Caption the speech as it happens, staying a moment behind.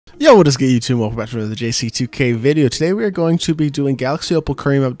Yo, what is good, YouTube? Welcome back to another JC2K video. Today we are going to be doing Galaxy Opal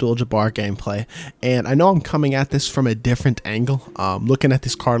Kareem Abdul-Jabbar gameplay, and I know I'm coming at this from a different angle, looking at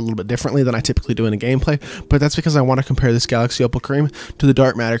this card a little bit differently than I typically do in a gameplay, but that's because I want to compare this Galaxy Opal Kareem to the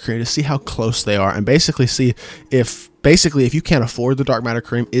Dark Matter Kareem to see how close they are, and basically see if you can't afford the Dark Matter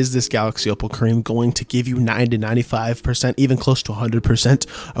Kareem, is this Galaxy Opal Kareem going to give you 90 to 95%, even close to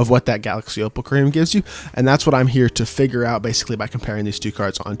 100% of what that Galaxy Opal Kareem gives you? And that's what I'm here to figure out, basically, by comparing these two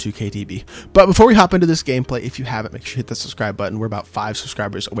cards on 2K21. But before we hop into this gameplay, if you haven't, make sure you hit that subscribe button. We're about 5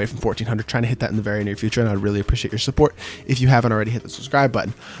 subscribers away from 1,400, trying to hit that in the very near future, and I'd really appreciate your support if you haven't already hit the subscribe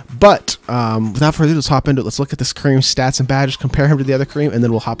button. But without further ado, let's hop into it. Let's look at this Kareem's stats and badges, compare him to the other Kareem, and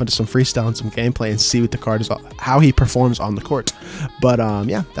then we'll hop into some freestyle and some gameplay and see what the card is, how he performs on the court. But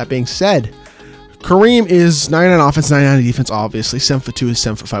yeah, that being said, Kareem is 99 offense, 99 defense, obviously. 7'2" is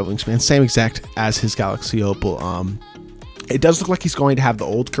 7'5" wingspan, same exact as his Galaxy Opal. It does look like he's going to have the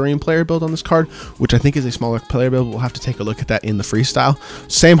old Kareem player build on this card, which I think is a smaller player build. We'll have to take a look at that in the freestyle.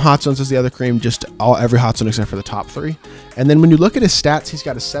 Same hot zones as the other Kareem, just every hot zone except for the top 3. And then when you look at his stats, he's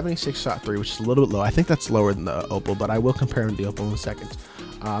got a 76 shot 3, which is a little bit low. I think that's lower than the Opal, but I will compare him to the Opal in a second.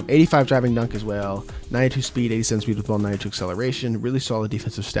 85 driving dunk as well, 92 speed, 87 speed with ball, 92 acceleration, really solid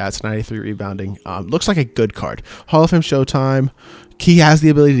defensive stats, 93 rebounding. Looks like a good card. Hall of Fame Showtime. He has the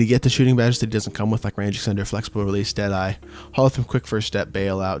ability to get the shooting badges that he doesn't come with, like range extender, flexible release, deadeye. Hall of Fame quick first step,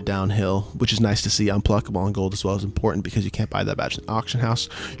 bailout, downhill, which is nice to see. Unpluckable on gold as well is important because you can't buy that badge in the auction house.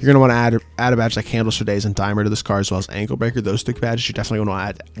 You're going to want to add a badge like handles for days and timer to this card, as well as ankle breaker. Those 3 badges you're definitely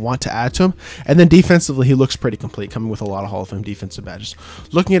going to want to add to him. And then defensively, he looks pretty complete, coming with a lot of Hall of Fame defensive badges.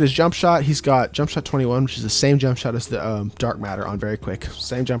 Looking at his jump shot, he's got jump shot 21, which is the same jump shot as the Dark Matter on very quick.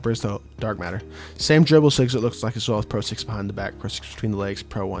 Same jumper as the Dark Matter. Same dribble 6, it looks like, as well as Pro 6 behind the back, Pro 6 between the legs,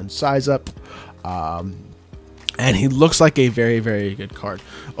 Pro 1 size up. And he looks like a very, very good card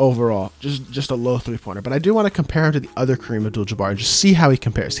overall. Just a low 3-pointer. But I do want to compare him to the other Kareem Abdul-Jabbar and just see how he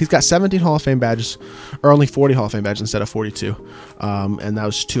compares. He's got 17 Hall of Fame badges, or only 40 Hall of Fame badges instead of 42. And that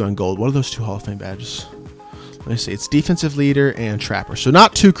was 2 on gold. What are those 2 Hall of Fame badges? Let me see. It's defensive leader and trapper. So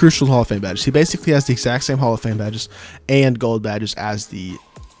not 2 crucial Hall of Fame badges. He basically has the exact same Hall of Fame badges and gold badges as the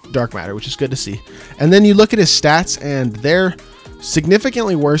Dark Matter, which is good to see. And then you look at his stats, and they're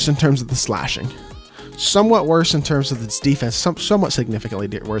significantly worse in terms of the slashing, somewhat worse in terms of its defense, somewhat significantly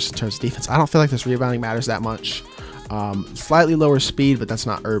worse in terms of defense. I don't feel like this rebounding matters that much. Slightly lower speed, but that's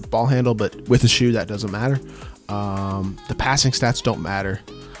not, or ball handle, but with a shoe that doesn't matter. The passing stats don't matter.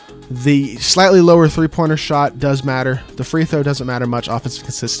 The slightly lower 3-pointer shot does matter. The free throw doesn't matter much. Offensive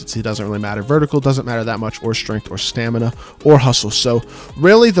consistency doesn't really matter. Vertical doesn't matter that much, or strength, or stamina, or hustle. So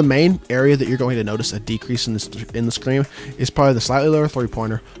really the main area that you're going to notice a decrease in the Kareem is probably the slightly lower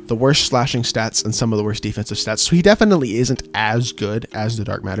 3-pointer, the worst slashing stats, and some of the worst defensive stats. So he definitely isn't as good as the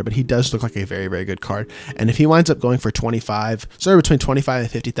Dark Matter, but he does look like a very, very good card. And if he winds up going for 25, somewhere between 25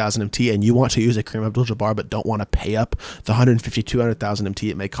 and 50,000 MT, and you want to use a Kareem Abdul-Jabbar but don't want to pay up the 150, 200,000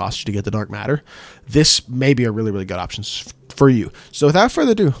 MT it may cost to get the Dark Matter, this may be a really, really good option for you. So without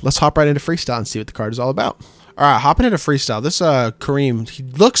further ado, let's hop right into freestyle and see what the card is all about. All right, hopping into freestyle. This Kareem, he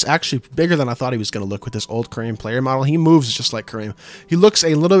looks actually bigger than I thought he was going to look with this old Kareem player model. He moves just like Kareem. He looks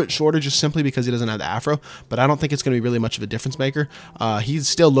a little bit shorter just simply because he doesn't have the afro, but I don't think it's going to be really much of a difference maker. He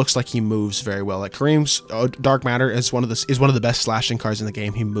still looks like he moves very well. Like Kareem's Dark Matter is one of the best slashing cards in the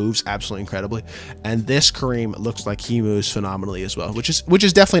game. He moves absolutely incredibly, and this Kareem looks like he moves phenomenally as well, which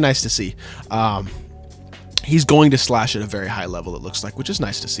is definitely nice to see. He's going to slash at a very high level, it looks like, which is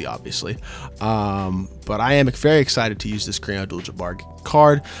nice to see, obviously. But I am very excited to use this Kareem Abdul-Jabbar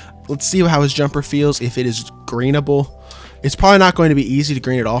card. Let's see how his jumper feels, if it is greenable. It's probably not going to be easy to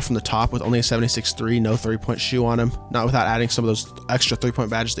green it all from the top with only a 76.3, no 3-point shoe on him, not without adding some of those extra 3-point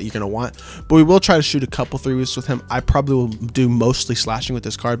badges that you're going to want. But we will try to shoot a couple 3s with him. I probably will do mostly slashing with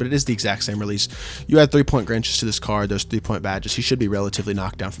this card, but it is the exact same release. You add 3-point Grinches to this card, those 3-point badges. He should be relatively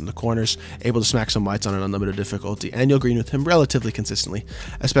knocked down from the corners, able to smack some whites on an unlimited difficulty, and you'll green with him relatively consistently,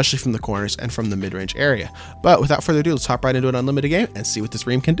 especially from the corners and from the mid-range area. But without further ado, let's hop right into an unlimited game and see what this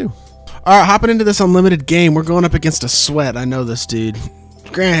Ream can do. All right, hopping into this unlimited game, we're going up against a sweat. I know this dude.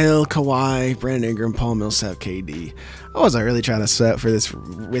 Grant Hill, Kawhi, Brandon Ingram, Paul Millsap, KD. I wasn't really trying to sweat for this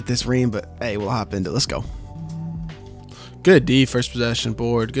with this Ream, but hey, we'll hop into it. Let's go. Good D, first possession,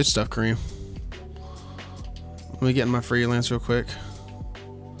 board. Good stuff, Kareem. Let me get in my freelance real quick.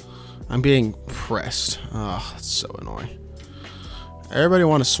 I'm being pressed. Oh, that's so annoying. Everybody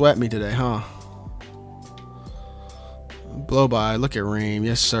want to sweat me today, huh? Blow by. Look at Ream.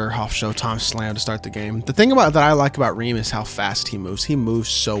 Yes, sir. Off Showtime slam to start the game. The thing that I like about Ream is how fast he moves. He moves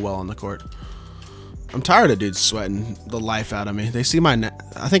so well on the court. I'm tired of dudes sweating the life out of me. They see my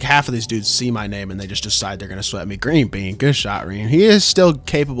I think half of these dudes see my name and they just decide they're going to sweat me. Green bean. Good shot, Reem. He is still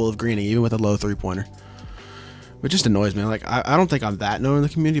capable of greening, even with a low three-pointer. It just annoys me. Like, I don't think I'm that known in the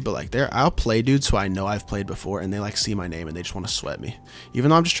community, but like, I'll play dudes who I know I've played before and they like see my name and they just want to sweat me. Even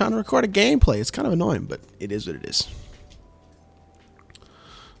though I'm just trying to record a gameplay. It's kind of annoying, but it is what it is.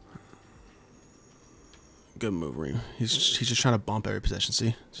 Good move, Reem. He's just trying to bump every possession.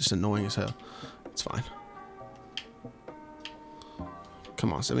 See? It's just annoying as hell. It's fine.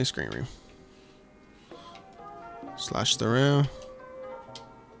 Come on, send me a screen, Reem. Slash the rim.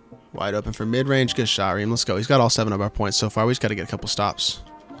 Wide open for mid-range. Good shot, Reem. Let's go. He's got all 7 of our points so far. We just got to get a couple stops.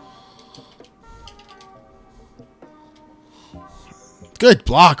 Good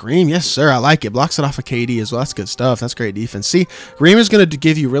block, Reem. Yes, sir. I like it. Blocks it off of KD as well. That's good stuff. That's great defense. See, Reem is going to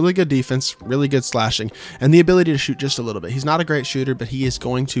give you really good defense, really good slashing, and the ability to shoot just a little bit. He's not a great shooter, but he is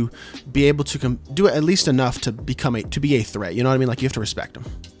going to be able to do it at least enough to be a threat. You know what I mean? Like, you have to respect him.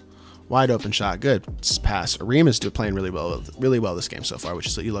 Wide open shot. Good pass. Reem is playing really well this game so far, which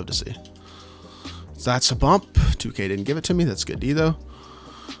is what you love to see. So that's a bump. 2K didn't give it to me. That's good D, though.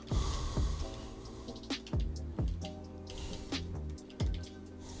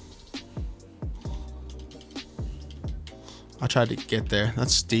 I tried to get there.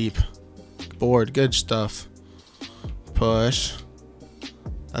 That's deep. Board. Good stuff. Push.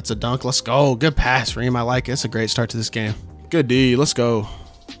 That's a dunk. Let's go. Good pass, Reem. I like it. It's a great start to this game. Good D. Let's go.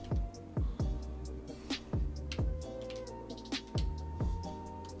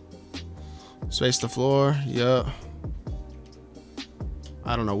 Space the floor. Yup.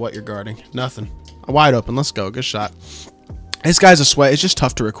 I don't know what you're guarding. Nothing. Wide open. Let's go. Good shot. This guy's a sweat. It's just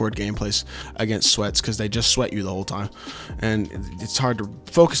tough to record gameplays against sweats because they just sweat you the whole time. And it's hard to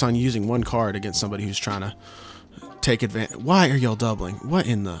focus on using one card against somebody who's trying to take advantage. Why are y'all doubling? What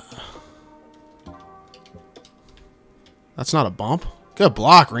in the... That's not a bump. Good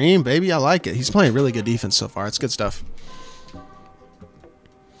block, Reem, baby. I like it. He's playing really good defense so far. It's good stuff.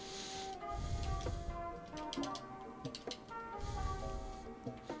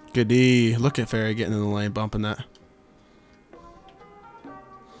 Good D. Look at Ferry getting in the lane, bumping that.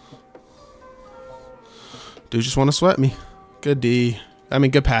 Dude just want to sweat me. Good D. I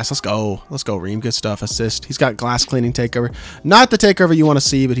mean, good pass. Let's go. Let's go, Reem. Good stuff. Assist. He's got glass cleaning takeover. Not the takeover you want to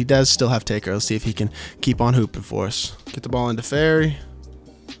see, but he does still have takeover. Let's see if he can keep on hooping for us. Get the ball into Ferry.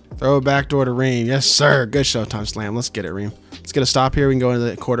 Throw it back door to Reem. Yes, sir. Good Showtime slam. Let's get it, Reem. Let's get a stop here. We can go into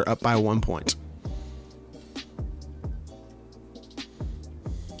the quarter up by 1 point.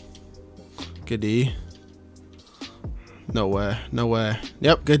 Good D. No way. No way.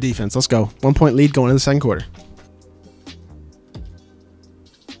 Yep, good defense. Let's go. 1 point lead going into the second quarter.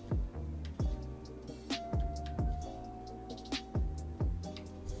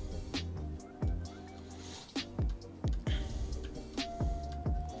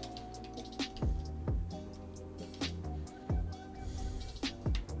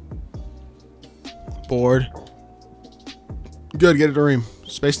 Board. Good. Get it to Reem.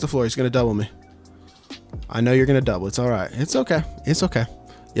 Space the floor. He's going to double me. I know you're going to double. It's all right. It's okay. It's okay.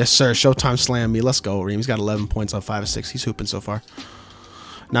 Yes, sir. Showtime slam me. Let's go, Reem. He's got 11 points on 5 of 6. He's hooping so far.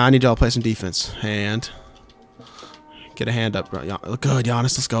 Now I need y'all to play some defense. Hand. Get a hand up. Good,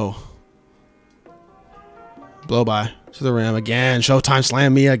 Giannis. Let's go. Blow by to the rim again. Showtime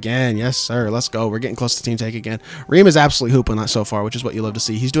slam me again. Yes, sir. Let's go. We're getting close to team take again. Reem is absolutely hooping so far, which is what you love to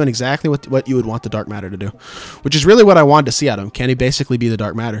see. He's doing exactly what you would want the Dark Matter to do, which is really what I wanted to see out of him. Can he basically be the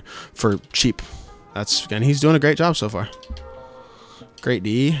Dark Matter for cheap? And he's doing a great job so far. Great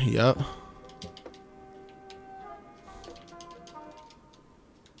D. Yep.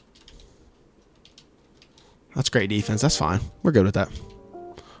 That's great defense. That's fine. We're good with that.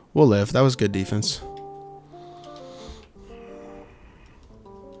 We'll live. That was good defense.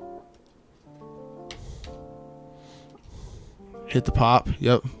 Hit the pop.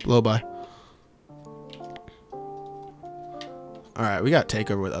 Yep. Blow by. All right, we got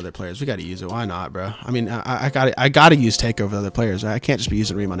takeover with other players. We got to use it. Why not, bro? I mean, I got to use takeover with other players. I can't just be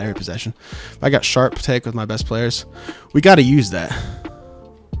using Reem on every possession. If I got sharp take with my best players, we got to use that.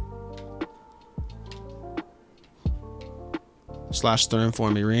 Slash through for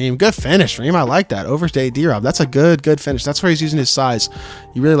me, Reem. Good finish, Reem. I like that. Overstay D-Rob. That's a good finish. That's where he's using his size.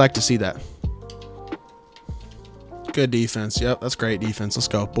 You really like to see that. Good defense. Yep, that's great defense. Let's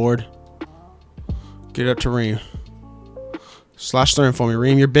go. Board. Get it up to Reem. Slash through for me,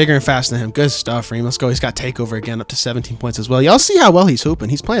 Reem. You're bigger and faster than him. Good stuff, Reem. Let's go. He's got takeover again, up to 17 points as well. Y'all see how well he's hooping.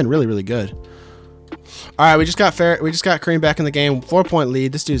 He's playing really good. All right, we just got Kareem back in the game. 4-point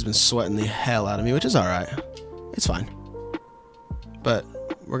lead. This dude's been sweating the hell out of me, which is all right. It's fine. But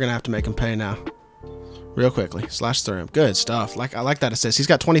we're gonna have to make him pay now. Real quickly. Slash through him. Good stuff. I like that assist. He's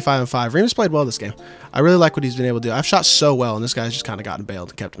got 25 and 5. Reem's played well this game. I really like what he's been able to do. I've shot so well, and this guy's just kind of gotten bailed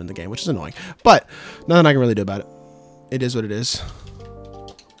and kept him in the game, which is annoying. But nothing I can really do about it. It is what it is.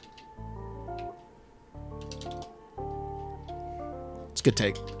 It's a good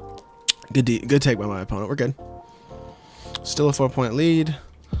take. Good take by my opponent. We're good. Still a 4-point lead.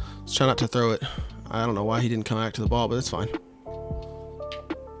 Let's try not to throw it. I don't know why he didn't come back to the ball, but it's fine.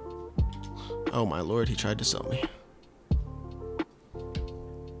 Oh my lord, he tried to sell me.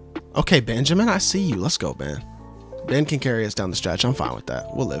 Okay, Benjamin, I see you. Let's go, Ben. Ben can carry us down the stretch. I'm fine with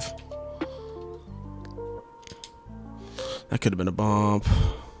that. We'll live. That could have been a bump.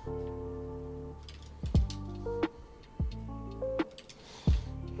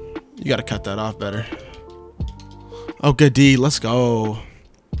 You got to cut that off better. Oh, good D. Let's go.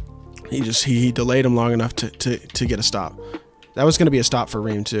 He delayed him long enough to get a stop. That was going to be a stop for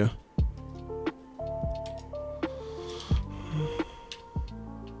Reem, too.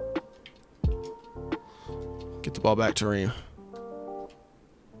 Get the ball back to Reem.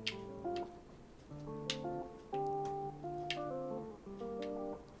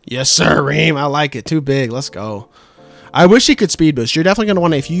 Yes, sir, Reem. I like it. Too big. Let's go. I wish he could speed boost. You're definitely going to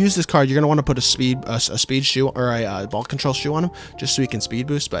want to, if you use this card, you're going to want to put a speed shoe or a ball control shoe on him just so he can speed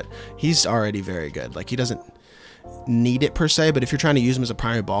boost, but he's already very good. Like, he doesn't need it per se, but if you're trying to use him as a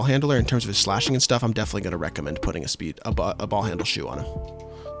primary ball handler in terms of his slashing and stuff, I'm definitely going to recommend putting a ball handle shoe on him.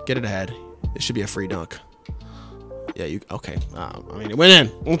 Get it ahead. It should be a free dunk. Yeah, okay. I mean, it went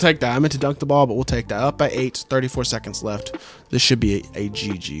in. We'll take that. I meant to dunk the ball, but we'll take that. Up by 8, 34 seconds left. This should be a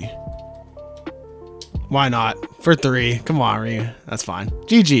GG. Why not? For 3. Come on, Reem. That's fine.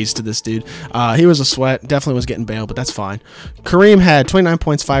 GG's to this dude. He was a sweat. Definitely was getting bailed, but that's fine. Kareem had 29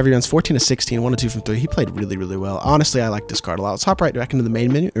 points, 5 rebounds, 14 to 16, 1 to 2 from 3. He played really, really well. Honestly, I like this card a lot. Let's hop right back into the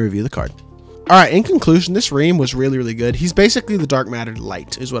main menu and review the card. All right, in conclusion, this Reem was really, really good. He's basically the Dark Matter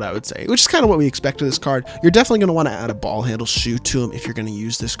Light, is what I would say, which is kind of what we expect of this card. You're definitely going to want to add a ball handle shoe to him if you're going to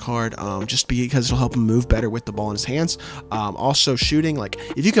use this card, just because it'll help him move better with the ball in his hands. Also, shooting, like,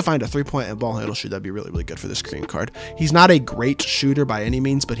 if you could find a 3-point ball handle shoe, that'd be really, really good for this Kareem card. He's not a great shooter by any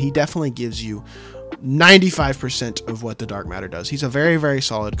means, but he definitely gives you 95% of what the Dark Matter does. He's a very, very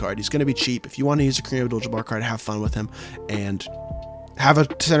solid card. He's going to be cheap. If you want to use a Kareem Abdul-Jabbar card, have fun with him, and have a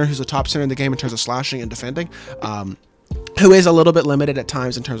center who's a top center in the game in terms of slashing and defending, who is a little bit limited at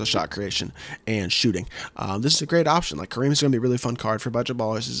times in terms of shot creation and shooting. This is a great option. Like, Kareem's going to be a really fun card for budget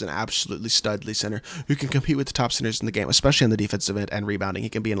ballers. He's an absolutely studly center who can compete with the top centers in the game, especially on the defensive end and rebounding. He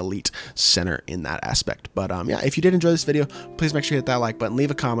can be an elite center in that aspect. But yeah, if you did enjoy this video, please make sure you hit that like button,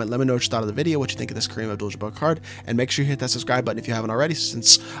 leave a comment, let me know what you thought of the video, what you think of this Kareem Abdul-Jabbar card, and make sure you hit that subscribe button if you haven't already,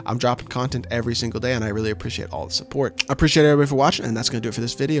 since I'm dropping content every single day, and I really appreciate all the support. I appreciate everybody for watching, and that's going to do it for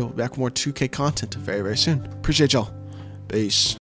this video. We'll be back with more 2K content very, very soon. Appreciate y'all. Peace.